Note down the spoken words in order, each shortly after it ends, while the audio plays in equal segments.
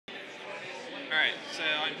All right, so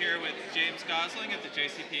I'm here with James Gosling at the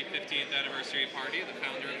JCP 15th anniversary party, the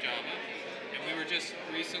founder of Java. And we were just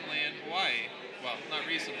recently in Hawaii. Well, not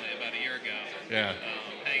recently, about a year ago. Yeah.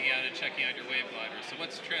 Hanging out and checking out your wave glider. So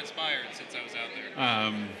what's transpired since I was out there?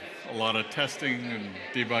 A lot of testing and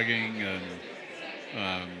debugging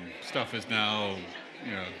and stuff is now,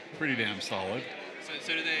 pretty damn solid.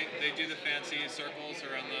 So do they do the fancy circles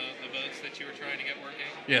around the boats that you were trying to get working?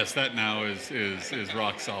 Yes, that now is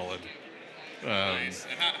rock solid. Nice.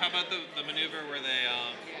 And how about the maneuver where they,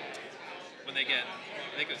 when they get,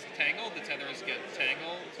 I think it was tangled, the tethers get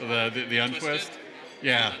tangled? The untwist?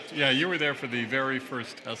 Yeah, you were there for the very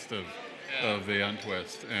first test of the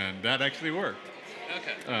untwist, and that actually worked.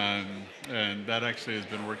 Okay. And that actually has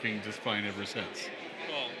been working just fine ever since.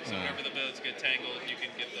 Cool. So whenever the boats get tangled, you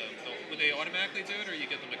can give them, would they automatically do it, or you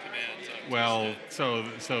give them a command to Well,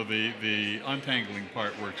 twist so the untangling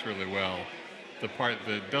part works really well. The part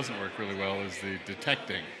that doesn't work really well is the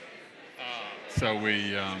detecting. So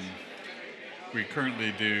we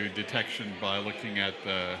currently do detection by looking at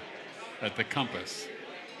the compass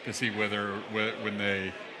to see whether when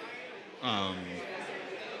they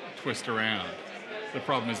twist around. The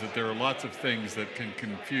problem is that there are lots of things that can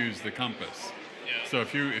confuse the compass. Yeah. So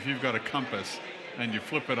if you've got a compass and you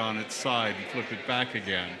flip it on its side and flip it back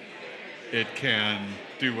again, it can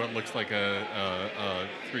do what looks like a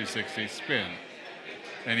 360 spin.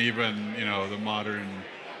 And even the modern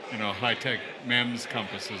high-tech MEMS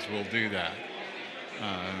compasses will do that.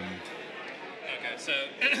 Okay, so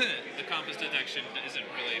the compass detection isn't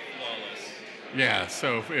really flawless. Yeah,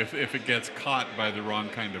 so if it gets caught by the wrong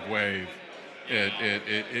kind of wave,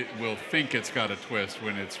 it will think it's got a twist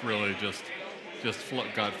when it's really just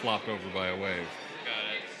got flopped over by a wave. Got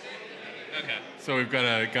it. Okay. So we've got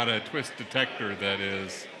a twist detector that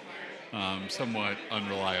is somewhat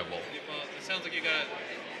unreliable. Well, it sounds like you got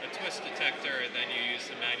a twist detector, and then you use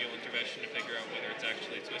some manual intervention to figure out whether it's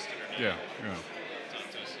actually twisted or not. Yeah. It's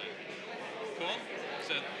not twisted. Cool.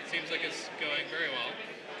 So it seems like it's going very well.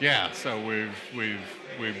 Yeah. So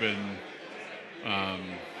we've been.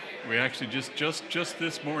 We actually just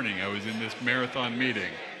this morning I was in this marathon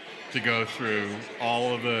meeting to go through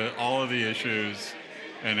all of the issues,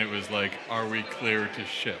 and it was like, are we clear to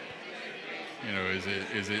ship? Is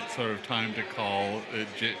it sort of time to call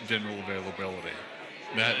general availability?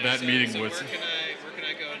 That meeting was. Where can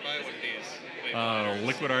I go and buy one of these?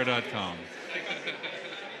 Liquidr.com.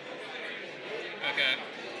 Okay.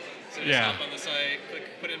 So just hop on the site,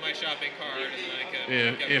 put in my shopping cart, and then I can.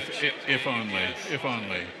 If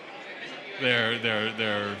only.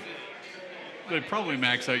 They probably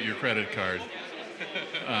max out your credit card.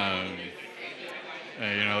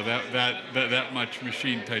 That much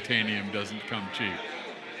machined titanium doesn't come cheap.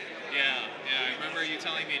 Yeah. I remember you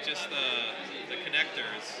telling me just the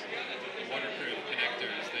connectors, the waterproof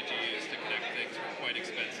connectors that you use to connect things were quite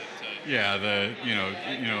expensive to. Yeah,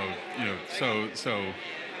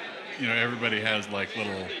 everybody has like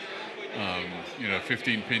little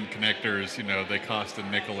 15-pin connectors. They cost a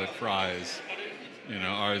nickel at Fry's.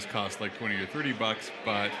 Ours cost like $20 or $30,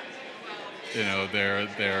 but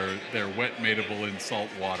they're wet mateable in salt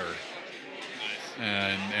water.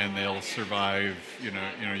 Nice. And they'll survive. You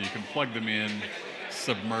can plug them in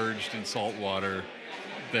submerged in salt water.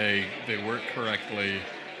 They work correctly,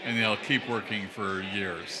 and they'll keep working for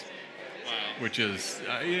years. Wow. Which is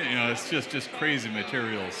it's just crazy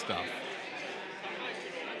material stuff.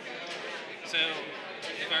 So,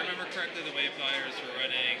 if I remember correctly, the wave gliders were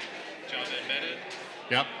running Java embedded.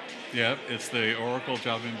 Yep. It's the Oracle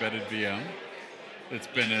Java Embedded VM. It's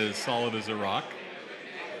been as solid as a rock.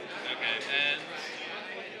 Okay, and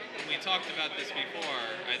when we talked about this before,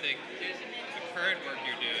 I think the current work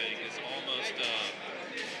you're doing is almost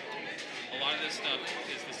a lot of this stuff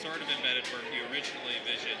is the sort of embedded work you originally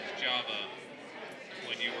envisioned Java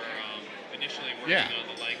when you were initially working on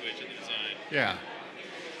the language and the design.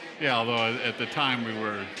 Yeah, although at the time we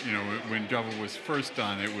were, when Java was first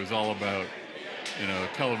done, it was all about,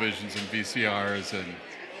 televisions and VCRs and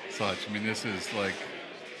such. I mean, this is like,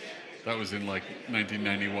 that was in like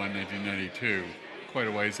 1991, 1992, quite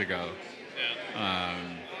a ways ago. Yeah.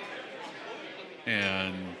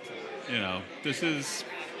 And, this is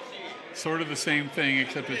sort of the same thing,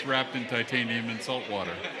 except it's wrapped in titanium and salt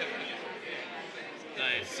water.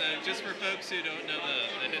 Nice. So just for folks who don't know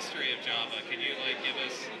the history of Java, can you give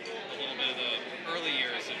us a little bit of the early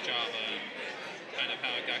years of Java and kind of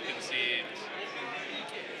how it got conceived?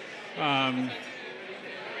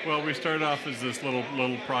 Well, we started off as this little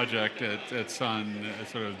project at Sun,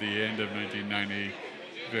 sort of the end of 1990,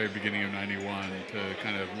 very beginning of 91, to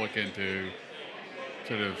kind of look into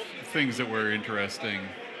sort of things that were interesting.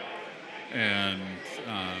 and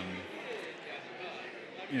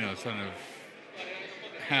sort of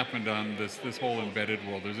happened on this whole embedded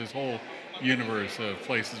world. There's this whole universe of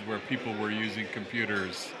places where people were using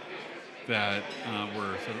computers that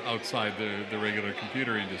were sort of outside the regular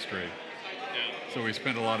computer industry. Yeah. So we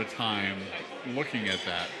spent a lot of time looking at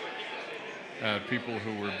that. People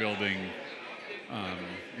who were building,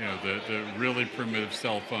 the really primitive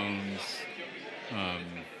cell phones,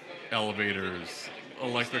 elevators,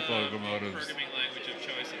 electric locomotives. Programming language of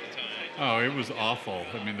choice at the time. Oh, it was awful.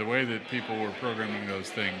 I mean, the way that people were programming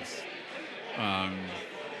those things,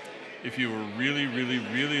 if you were really, really,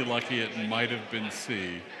 really lucky, it might have been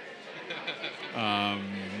C.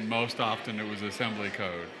 Most often it was assembly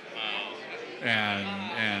code. Wow. And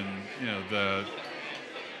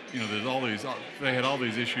there's all these, they had all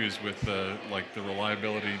these issues with the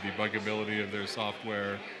reliability, debuggability of their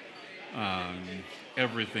software.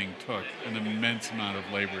 Everything took an immense amount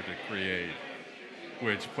of labor to create,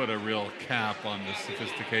 which put a real cap on the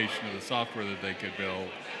sophistication of the software that they could build.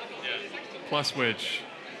 Yeah. Plus which,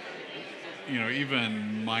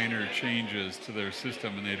 even minor changes to their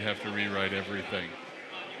system and they'd have to rewrite everything.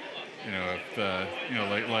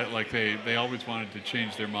 They always wanted to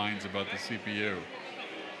change their minds about the CPU.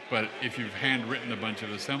 But if you've handwritten a bunch of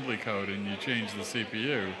assembly code and you change the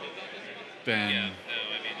CPU, then... Yeah, no, I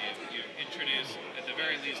mean, you introduce, at the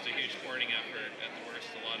very least, a huge porting effort, at the worst,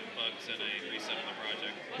 a lot of bugs and a reset of the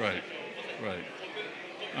project. Right.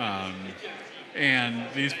 And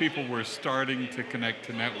these people were starting to connect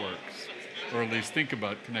to networks, or at least think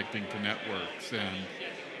about connecting to networks. And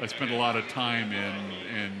I spent a lot of time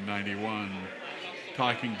in 91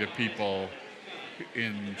 talking to people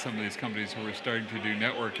in some of these companies who were starting to do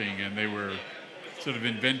networking, and they were sort of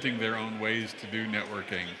inventing their own ways to do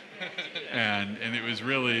networking. And it was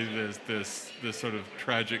really this sort of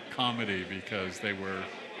tragic comedy, because they were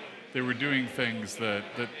doing things that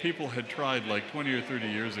people had tried like 20 or 30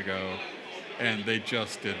 years ago, and they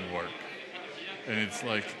just didn't work. And it's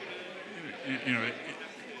like,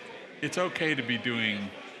 it's okay to be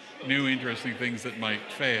doing new, interesting things that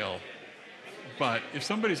might fail, but if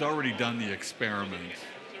somebody's already done the experiment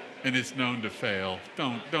and it's known to fail,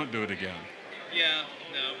 don't do it again. Yeah,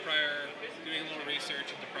 no, doing a little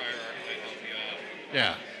research into prior art might help you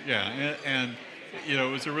out. Yeah, and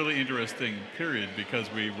it was a really interesting period because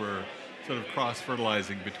we were sort of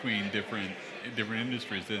cross-fertilizing between different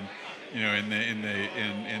industries, and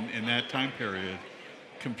in that time period,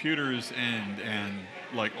 computers and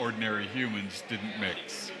like ordinary humans didn't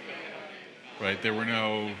mix, right? There were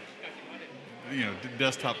no,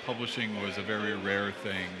 desktop publishing was a very rare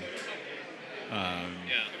thing.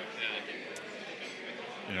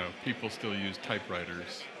 People still use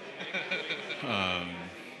typewriters,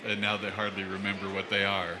 and now they hardly remember what they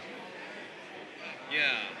are.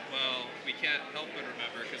 Yeah, well, we can't help but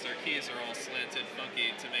remember because our keys are all slanted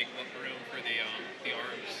funky to make room for the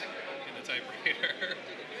arms in the typewriter.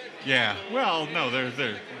 Yeah, well, no,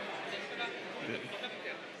 they're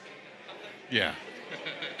yeah,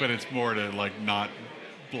 but it's more to like not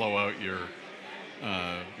blow out your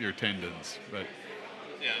tendons, but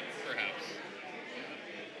yeah, perhaps.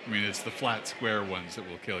 I mean, it's the flat square ones that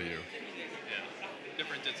will kill you. Yeah,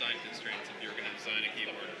 different design constraints if you're going to design a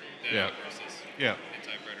keyboard versus in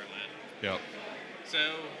typewriter land. Yeah. So,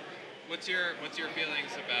 what's your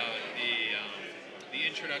feelings about the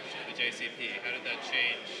introduction of the JCP? How did that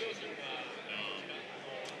change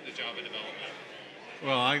the Java development?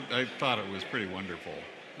 Well, I thought it was pretty wonderful.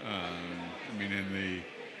 I mean,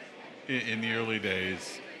 in the early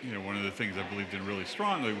days, one of the things I believed in really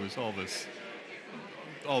strongly was all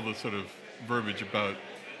the sort of verbiage about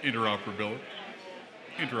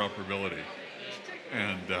interoperability,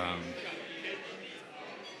 and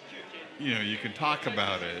you can talk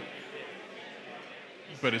about it,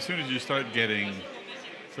 but as soon as you start getting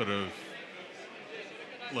sort of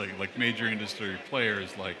like major industry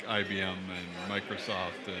players like IBM and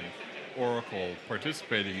Microsoft and Oracle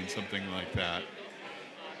participating in something like that,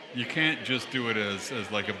 you can't just do it as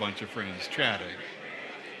like a bunch of friends chatting.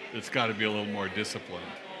 It's got to be a little more disciplined.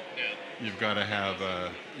 Yeah. You've got to have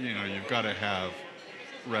you've got to have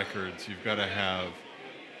records. You've got to have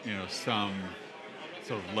some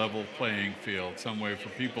sort of level playing field, some way for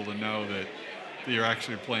people to know that you're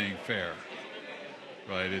actually playing fair.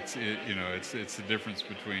 Right, it's the difference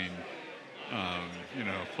between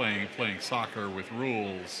playing soccer with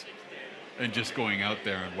rules and just going out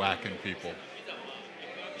there and whacking people,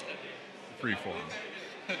 freeform,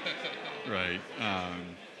 right?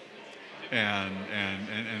 And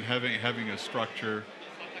having a structure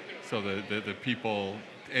so that the people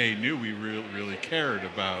knew we really cared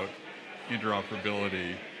about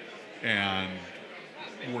interoperability, and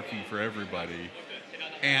working for everybody,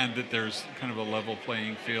 and that there's kind of a level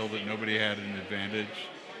playing field, that nobody had an advantage.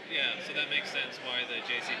 Yeah, so that makes sense why the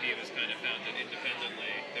JCP was kind of founded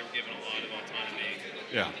independently. They were given a lot of autonomy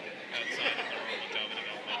Yeah. outside of the normal Java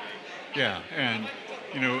development group. Yeah, and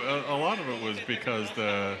a lot of it was because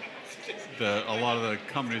a lot of the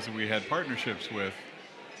companies that we had partnerships with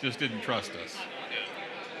just didn't trust us.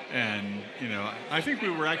 Yeah. And I think we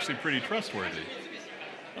were actually pretty trustworthy.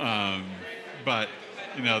 But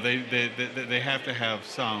they have to have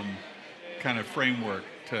some kind of framework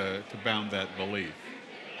to bound that belief.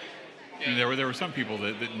 Yeah. And there were some people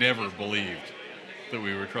that never believed that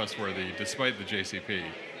we were trustworthy, despite the JCP.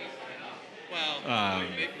 Well,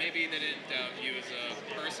 maybe they didn't doubt you as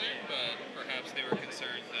a person, but perhaps they were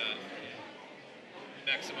concerned that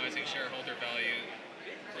maximizing shareholder value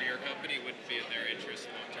for your company wouldn't be in their interest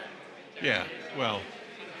long term. Yeah, well,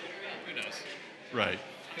 Who knows? right.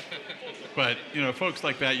 But folks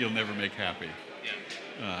like that you'll never make happy.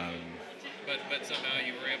 Yeah. But somehow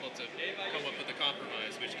you were able to come up with a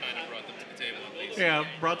compromise, which kind of brought them to the table at least. Yeah,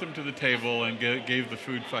 brought them to the table and gave the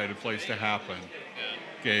food fight a place to happen.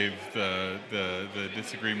 Yeah. Gave the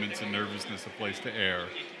disagreements and nervousness a place to air.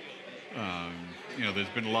 There's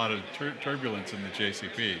been a lot of turbulence in the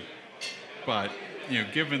JCP, but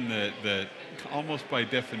given that almost by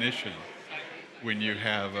definition, when you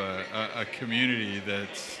have a community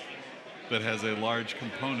that has a large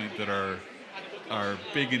component that are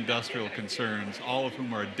big industrial concerns, all of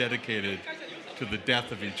whom are dedicated to the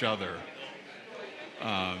death of each other,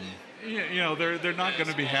 they're not going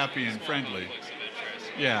to be happy and friendly.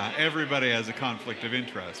 Yeah, everybody has a conflict of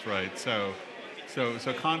interest, right? So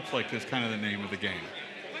conflict is kind of the name of the game,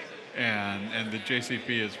 and the JCP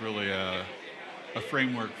is really a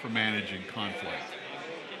framework for managing conflict.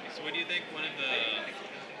 So what do you think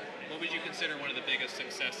what would you consider one of the biggest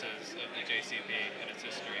successes of the JCP in its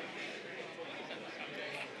history?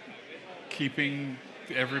 Keeping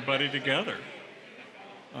everybody together.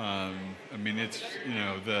 I mean, it's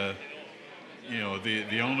the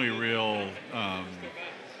only real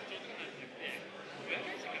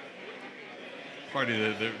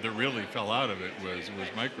party that really fell out of it was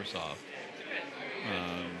Microsoft.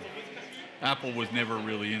 Apple was never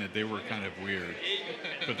really in it. They were kind of weird.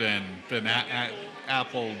 But then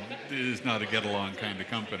Apple is not a get-along kind of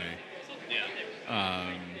company. Yeah.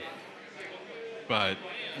 But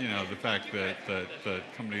the fact that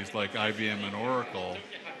companies like IBM and Oracle,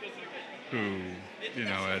 who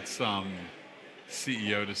at some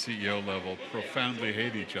CEO to CEO level profoundly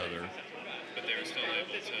hate each other, But they were still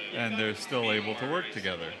able to. and they're still able to work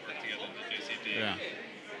together. Work together in the JCP. Yeah.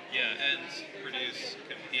 Yeah, and produce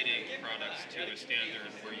competing products to a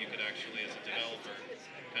standard where you could actually, as a developer,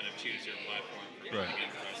 kind of choose your platform for Right.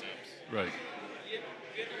 building enterprise apps. Right.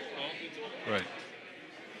 Cool. Right.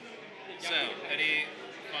 So, any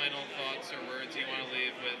final thoughts or words you want to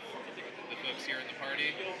leave with the folks here in the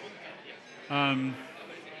party?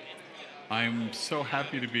 I'm so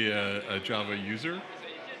happy to be a Java user.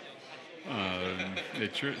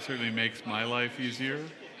 It certainly makes my life easier.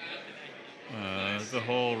 The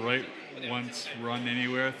whole write once, run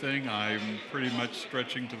anywhere thing, I'm pretty much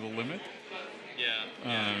stretching to the limit. Yeah.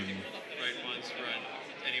 Write once, run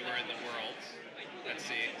anywhere in the world. Let's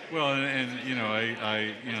see. Well, and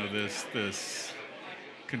I this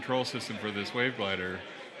control system for this Waveglider,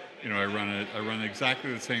 I run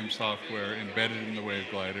exactly the same software embedded in the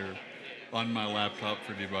Waveglider on my laptop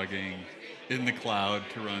for debugging, in the cloud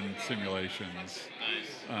to run simulations.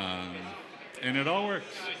 Nice. And it all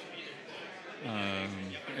works.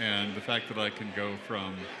 And the fact that I can go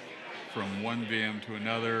from one VM to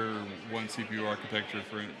another, one CPU architecture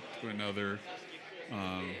to another,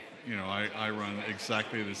 I run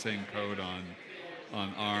exactly the same code on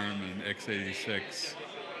ARM and x86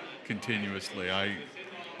 continuously.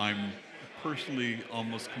 I'm personally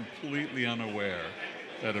almost completely unaware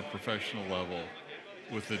at a professional level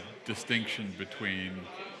with the distinction between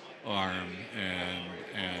ARM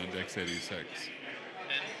and x86. And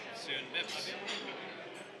soon MIPS.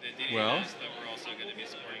 The Well, that we're also going to be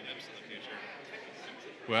supporting MIPS in the future.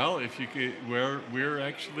 Well, if you could, we're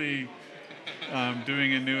actually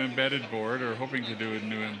doing a new embedded board, or hoping to do a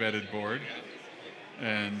new embedded board,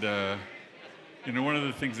 and one of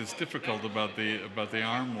the things that's difficult about the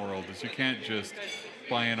ARM world is you can't just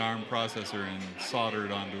buy an ARM processor and solder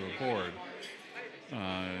it onto a board.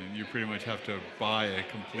 You pretty much have to buy a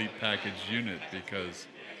complete packaged unit, because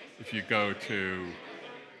if you go to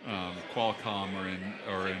Qualcomm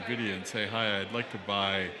or NVIDIA and say, "Hi, I'd like to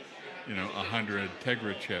buy 100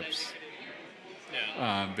 Tegra chips,"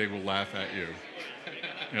 Yeah. they will laugh at you.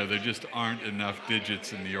 there just aren't enough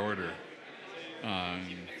digits in the order.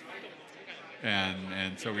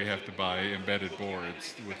 And so we have to buy embedded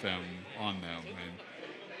boards with them on them.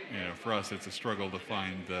 And for us, it's a struggle to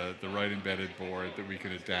find the right embedded board that we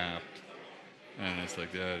could adapt. And it's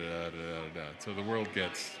like da da da da da. So the world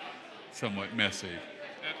gets somewhat messy. Okay,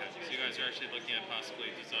 so you guys are actually looking at possibly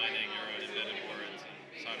designing your own embedded boards and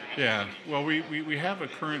soldering it. Yeah, well, we have a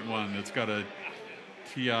current one that's got a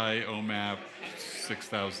TI OMAP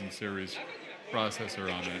 6000 series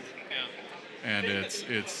processor on it. Yeah. And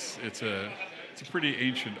it's a pretty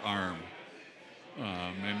ancient ARM,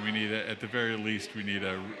 and we need at the very least we need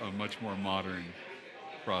a much more modern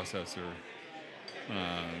processor.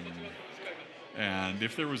 And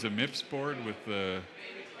if there was a MIPS board with the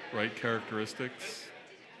right characteristics,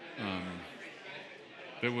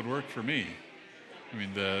 that would work for me. I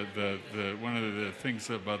mean, the one of the things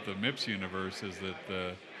about the MIPS universe is that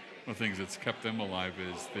one of the things that's kept them alive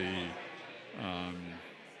is the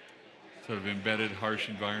sort of embedded harsh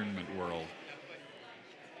environment world.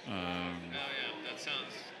 Oh yeah, that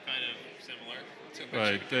sounds kind of similar to what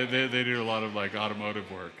Right, they do a lot of like automotive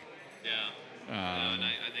work. Yeah. And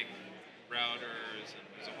I think routers and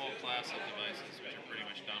there's a whole class of devices which are pretty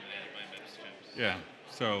much dominated by MIPS chips. Yeah,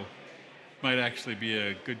 so might actually be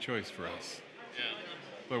a good choice for us. Yeah.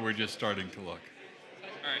 But we're just starting to look.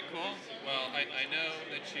 All right, cool. Well, I know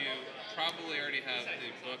that you probably already have the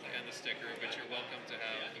book and the sticker, but you're welcome to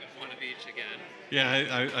have one of each again.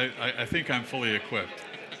 Yeah, I think I'm fully equipped.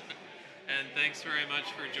 And thanks very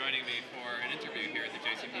much for joining me for an interview here at the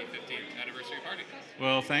JCP 15th anniversary party.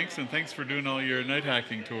 Well, thanks, and thanks for doing all your night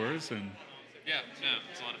hacking tours. And yeah, no,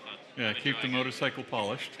 it's a lot of fun. yeah, keep the motorcycle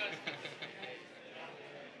polished.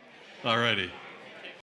 Alrighty.